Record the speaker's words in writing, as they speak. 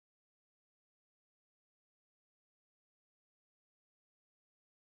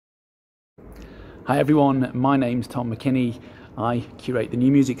Hi everyone, my name's Tom McKinney. I curate the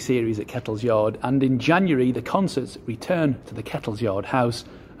new music series at Kettle's Yard, and in January the concerts return to the Kettle's Yard house.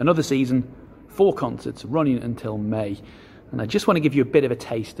 Another season, 4 concerts running until May. And I just want to give you a bit of a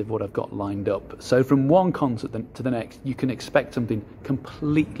taste of what I've got lined up. So from one concert to the next, you can expect something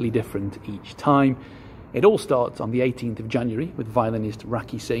completely different each time. It all starts on the 18th of January with violinist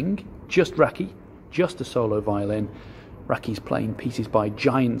Raki Singh. Just Raki, just a solo violin. Raki's playing pieces by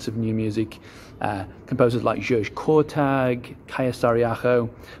giants of new music, composers like Georges Cortag, Kaya Sariacho.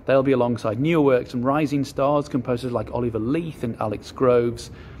 They'll be alongside newer works and rising stars, composers like Oliver Leith and Alex Groves.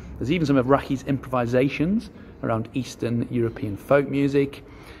 There's even some of Raki's improvisations around Eastern European folk music.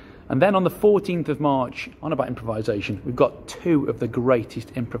 And then on the 14th of March, on about improvisation, we've got 2 of the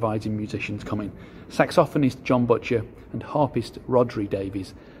greatest improvising musicians coming. Saxophonist John Butcher and harpist Rodri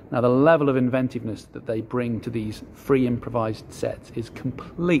Davies. Now the level of inventiveness that they bring to these free improvised sets is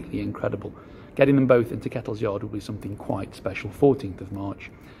completely incredible. Getting them both into Kettle's Yard will be something quite special, 14th of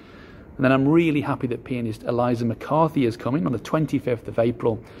March. And then I'm really happy that pianist Eliza McCarthy is coming on the 25th of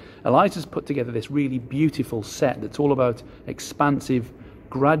April. Eliza's put together this really beautiful set that's all about expansive,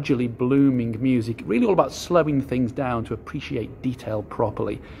 gradually blooming music, really all about slowing things down to appreciate detail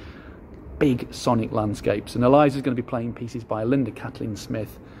properly. Big sonic landscapes, and Eliza's going to be playing pieces by Linda Kathleen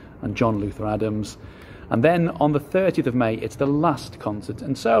Smith and John Luther Adams. And then on the 30th of May, it's the last concert,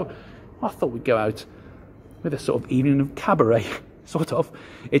 and so I thought we'd go out with a sort of evening of cabaret, sort of.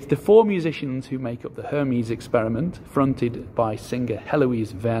 It's the 4 musicians who make up the Hermes Experiment, fronted by singer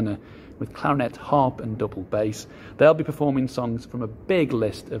Heloise Werner, with clarinet, harp and double bass. They'll be performing songs from a big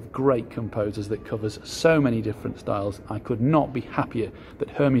list of great composers that covers so many different styles. I could not be happier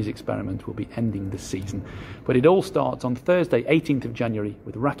that Hermes Experiment will be ending this season. But it all starts on Thursday, 18th of January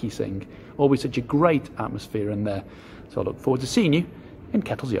with Raki Singh. Always such a great atmosphere in there. So I look forward to seeing you in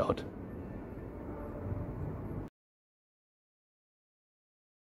Kettle's Yard.